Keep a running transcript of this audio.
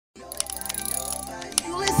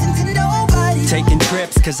taking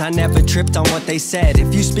trips, cause I never tripped on what they said.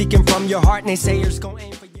 If you speaking from your heart, naysayers gon'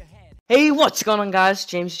 aim for your head. Hey, what's going on, guys?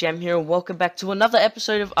 James Jam here, and welcome back to another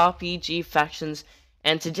episode of RPG Factions.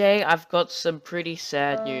 And today I've got some pretty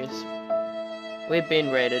sad news. We've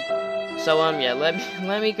been raided. So yeah, let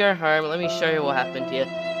me go home. Let me show you what happened here.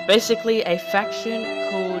 Basically, a faction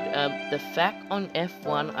called the FAC on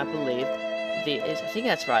F1, I believe. I think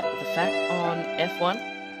that's right. The FAC on F1.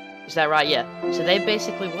 Is that right? Yeah. So they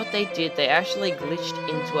basically, what they did, they actually glitched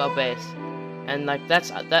into our base, and like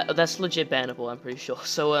that's legit bannable, I'm pretty sure.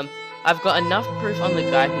 So I've got enough proof on the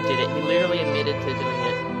guy who did it. He literally admitted to doing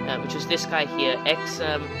it, which is this guy here,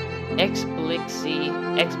 Xblixy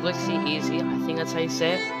Easy. I think that's how you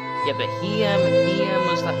say it. Yeah, but he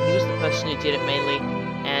was the person who did it mainly,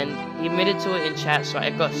 and he admitted to it in chat. So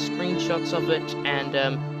I got screenshots of it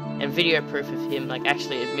and video proof of him like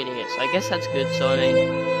actually admitting it. So I guess that's good. So I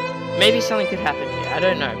mean, maybe something could happen here, I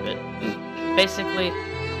don't know, but basically,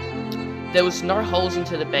 there was no holes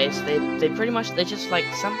into the base. They just like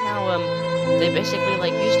somehow they basically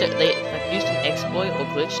like used an exploit or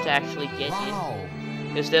glitch to actually get in,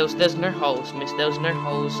 because there's no holes, there was no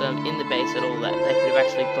holes in the base at all that they could have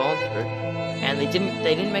actually gone through, and they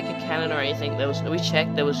didn't make a cannon or anything. We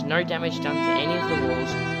checked, there was no damage done to any of the walls.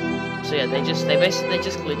 So yeah, they basically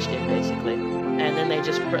just glitched in basically. And then they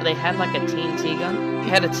had like a TNT gun. They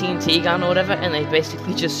had a TNT gun or whatever, and they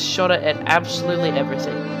basically just shot it at absolutely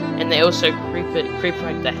everything. And they also creep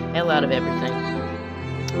ranked the hell out of everything.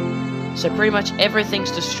 So pretty much everything's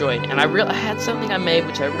destroyed. And I had something I made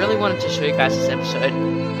which I really wanted to show you guys this episode.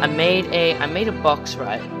 I made a box,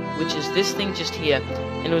 right, which is this thing just here,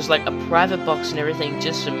 and it was like a private box and everything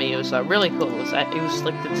just for me. It was like really cool. It was like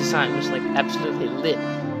the design was like absolutely lit.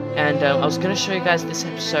 And I was going to show you guys this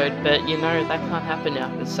episode, but you know, that can't happen now,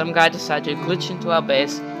 because some guy decided to glitch into our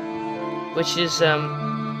base, which is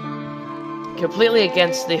completely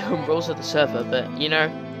against the rules of the server, but you know,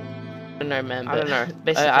 I don't know, man, I don't know,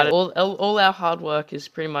 basically all our hard work is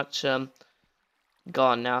pretty much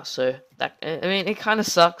gone now, so that, I mean, it kind of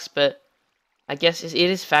sucks, but I guess it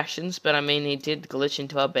is factions, but I mean, he did glitch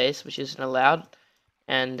into our base, which isn't allowed,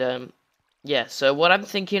 and yeah, so what I'm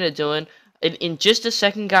thinking of doing, in just a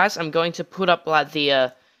second, guys, I'm going to put up like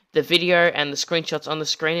the video and the screenshots on the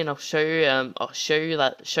screen, and I'll show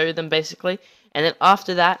you them basically. And then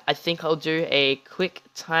after that, I think I'll do a quick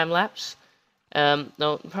time lapse.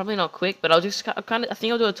 No, probably not quick, but I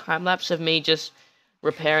think I'll do a time lapse of me just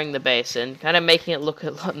repairing the base and kind of making it look a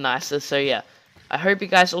lot nicer. So yeah, I hope you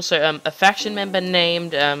guys also a faction member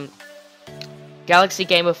named Galaxy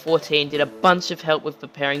Gamer 14 did a bunch of help with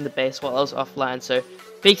repairing the base while I was offline. So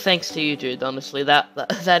big thanks to you, dude. Honestly,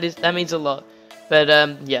 that means a lot. But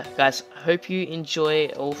yeah, guys, I hope you enjoy.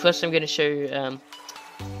 Well, first I'm going to show you.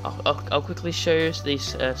 I'll quickly show you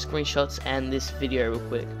these screenshots and this video real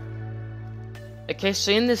quick. Okay,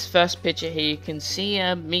 so in this first picture here, you can see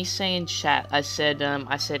me saying chat. I said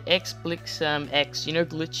Xblix X. You know,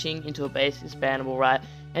 glitching into a base is bannable, right?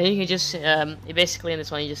 And you can just basically in this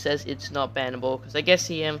one he just says it's not bannable, because I guess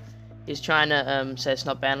he is trying to say it's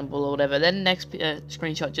not bannable or whatever. Then the next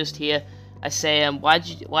screenshot just here, I say why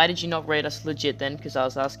did you not raid us legit then? Because I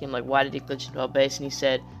was asking like why did he glitch into our base, and he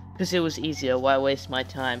said because it was easier, why waste my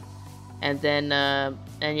time? And then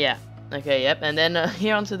and yeah, okay, yep. And then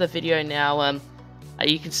here onto the video now.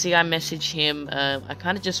 You can see I messaged him. I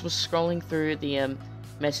kind of just was scrolling through the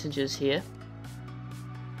messages here,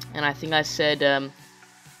 and I think I said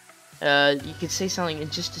you can see something in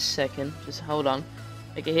just a second. Just hold on.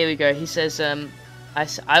 Okay, here we go. He says,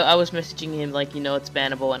 I was messaging him like, you know, it's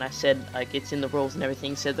bannable, and I said like it's in the rules and everything.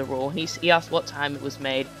 He said the rule. He asked what time it was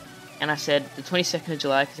made, and I said the 22nd of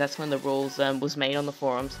July, because that's when the rules was made on the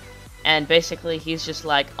forums. And basically he's just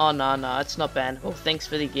like, oh no, it's not bannable. Thanks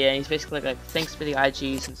for the gear. And he's basically like, thanks for the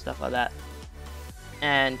IGs and stuff like that.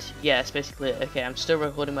 And yeah, it's basically okay. I'm still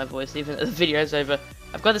recording my voice even though the video's over.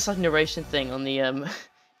 I've got this like narration thing on the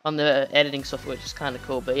on the editing software, which is kind of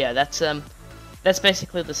cool. But yeah, that's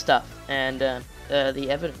basically the stuff and the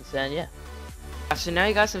evidence, and yeah. So now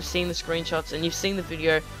you guys have seen the screenshots and you've seen the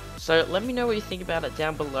video, so let me know what you think about it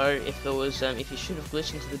down below, if it was if you should have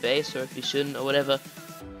glitched into the base or if you shouldn't or whatever.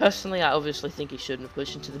 Personally, I obviously think you shouldn't have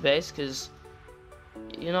glitched into the base, because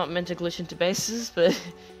you're not meant to glitch into bases, but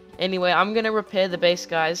anyway, I'm gonna repair the base,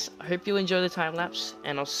 guys. I hope you enjoy the time lapse,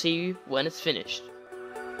 and I'll see you when it's finished.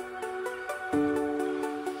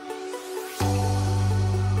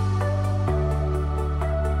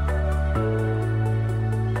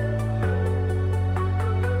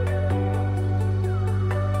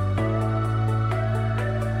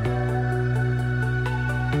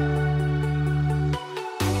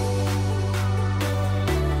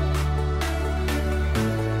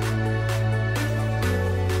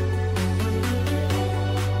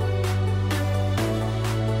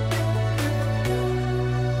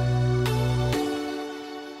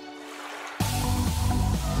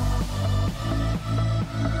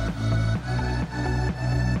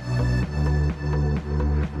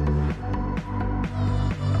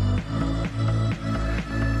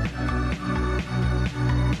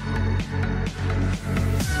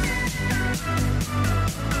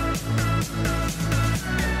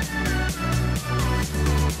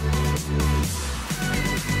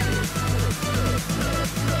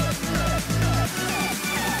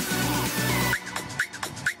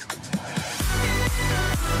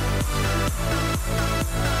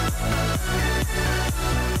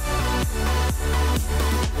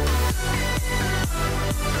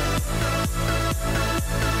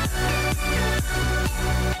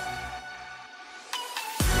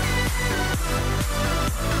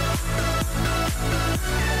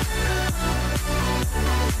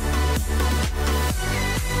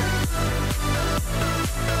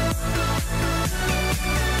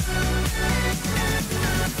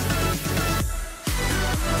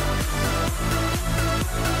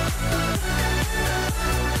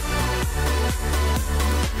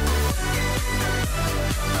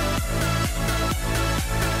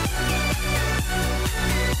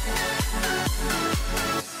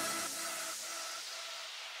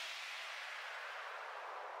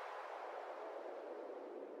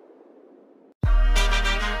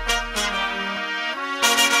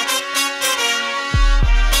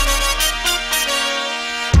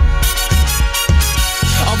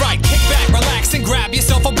 Grab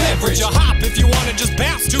yourself a beverage, or hop if you wanna just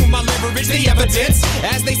bounce to my leverage. The evidence,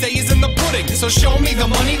 as they say, is in the pudding. So show me the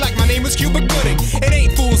money like my name was Cuba Gooding. It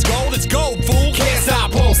ain't fool's gold, it's gold, fool. Can't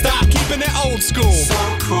stop, won't stop, keeping it old school. So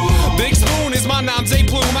cool. Big Spoon is my nom de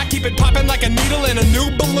plume. I keep it popping like a needle in a new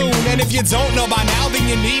balloon. And if you don't know by now, then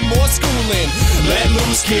you need more schooling. Let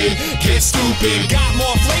loose, kid, get stupid. Got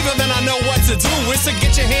more flavor than I know what to do with, so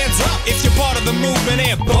get your hands up if you're part of the movement.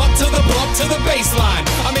 And bump to the baseline.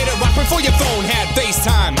 I made it rock before your phone had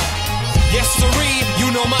FaceTime. Yes, sirree,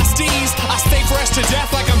 you know my steez. I stay fresh to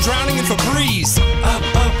death like I'm drowning in Febreze. Up,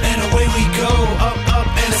 up, and away we go. Up, up,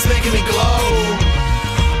 and it's making me glow.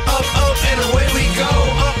 Up, up, and away we go.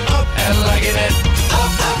 Up, up, and liking it.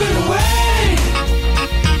 Up, up, and away.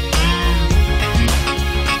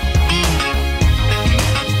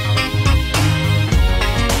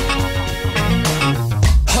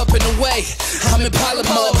 Up and away, I'm in pilot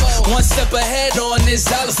mode. One step ahead on this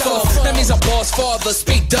xylophone. That means I'm boss father.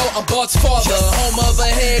 Speak though, I'm boss father. Home of a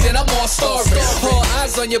head and I'm all starving. All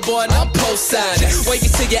eyes on your boy and I'm post-sided. Wait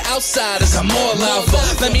till you're outsiders, I'm more lava.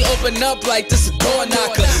 Let me open up like this a door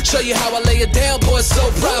knocker. Show you how I lay it down, boy, so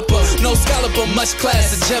proper. No scholar but much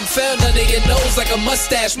class. A gem found under your nose like a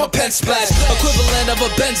mustache. My pen splash, equivalent of a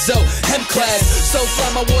benzo, hem class. So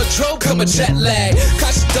far my wardrobe come a jet lag.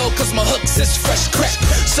 Cautious though, cause my hooks is fresh crack.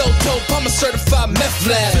 So dope, I'm a certified meth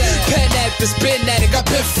lab. Pen actors, been at it, got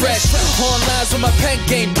been fresh. On lines with my pen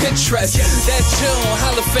game, Pinterest. That's June,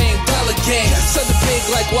 Hall of Fame, dollar game. Something big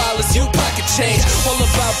like Wallace, you pocket change. All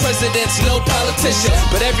about presidents, no politician.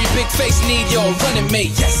 But every big face need your running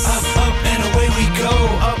mate, yes. Up, up, and away we go.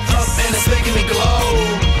 Up, up, and it's making me glow.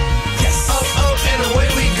 Yes. Up, up, and away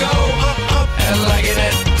we go. Up, up, and liking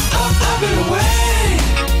it. Up, up, and away.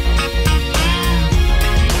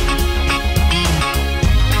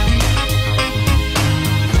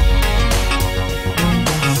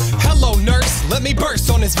 Let me burst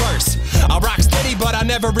on this verse. I rock steady, but I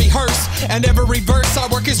never rehearse. And every verse I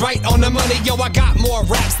work is right on the money. Yo, I got more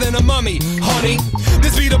raps than a mummy, honey.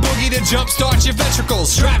 This be the boogie to jumpstart your ventricles.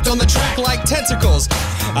 Strapped on the track like tentacles.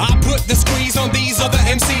 I put the squeeze on these other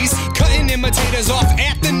MCs, cutting imitators off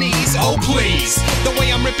at the knees. Oh please, the way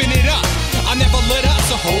I'm ripping it up, I never let up.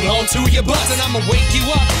 So hold on to your butts and I'ma wake you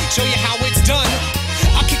up, show you how it's done.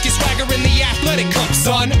 I'll kick your swagger in the athletic cup,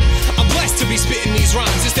 son. I'm blessed to be spitting these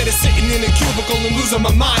rhymes instead of sitting in a cubicle and losing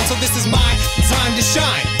my mind. So this is my time to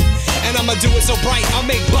shine, and I'ma do it so bright I'll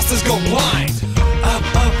make busters go blind. Up,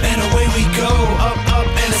 up, and away we go. Up, up,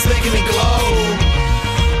 and it's making me glow.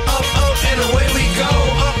 Up, up, and away we go.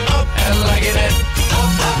 Up, up, and liking it.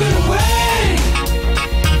 Up, up, and away.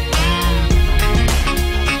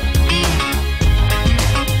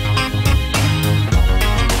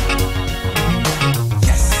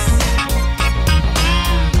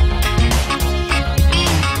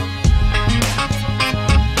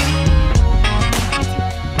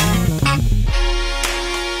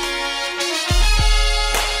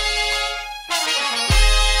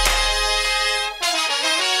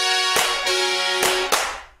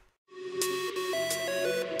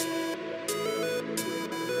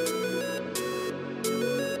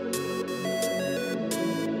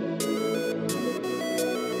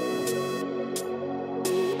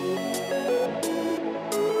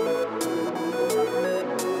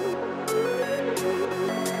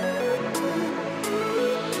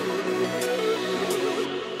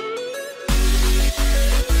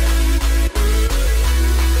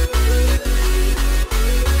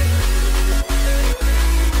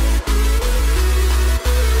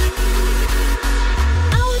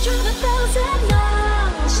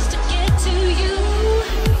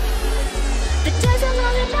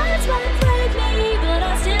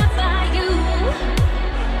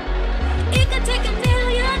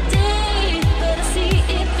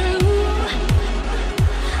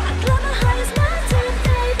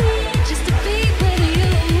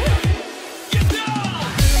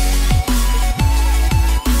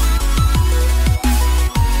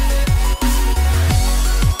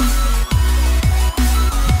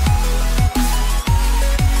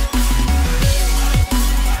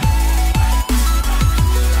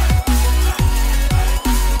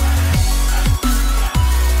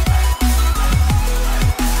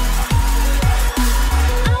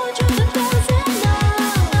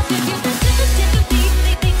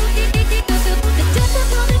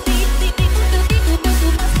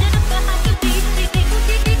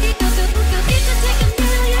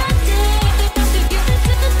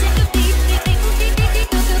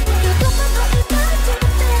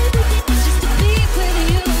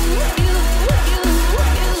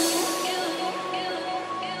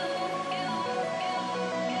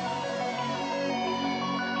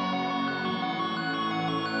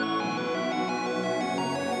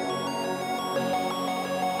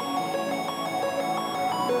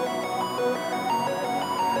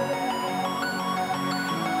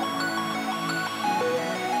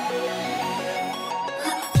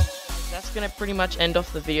 that's gonna pretty much end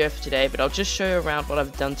off the video for today, but I'll just show you around what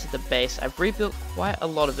I've done to the base. I've rebuilt quite a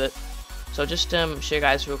lot of it, so I'll just show you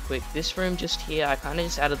guys real quick. This room just here, I kind of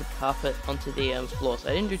just added the carpet onto the floor, so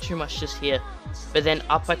I didn't do too much just here, but then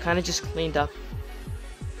up I kind of just cleaned up.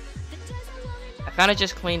 I kind of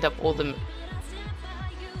just cleaned up all the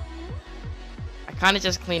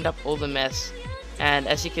mess, and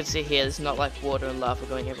as you can see here, there's not like water and lava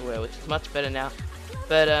going everywhere, which is much better now.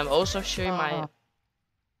 But I'll also show you my.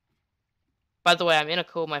 By the way, I'm in a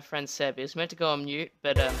call with my friend Seb. He was meant to go on mute,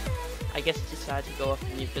 but I guess he decided to go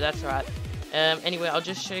off mute, but that's alright. Anyway, I'll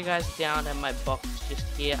just show you guys down at my box just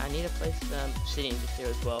here. I need a place sitting just here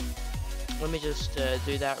as well. Let me just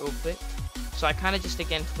do that real quick. So I kind of just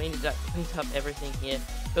again cleaned up everything here,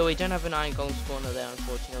 but we don't have an iron golem spawner there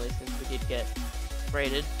unfortunately, since we did get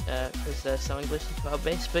raided because there's some glitch into our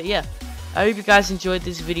base. But yeah, I hope you guys enjoyed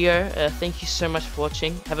this video. Thank you so much for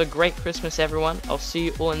watching. Have a great Christmas everyone. I'll see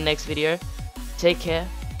you all in the next video. Take care.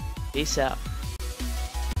 Peace out.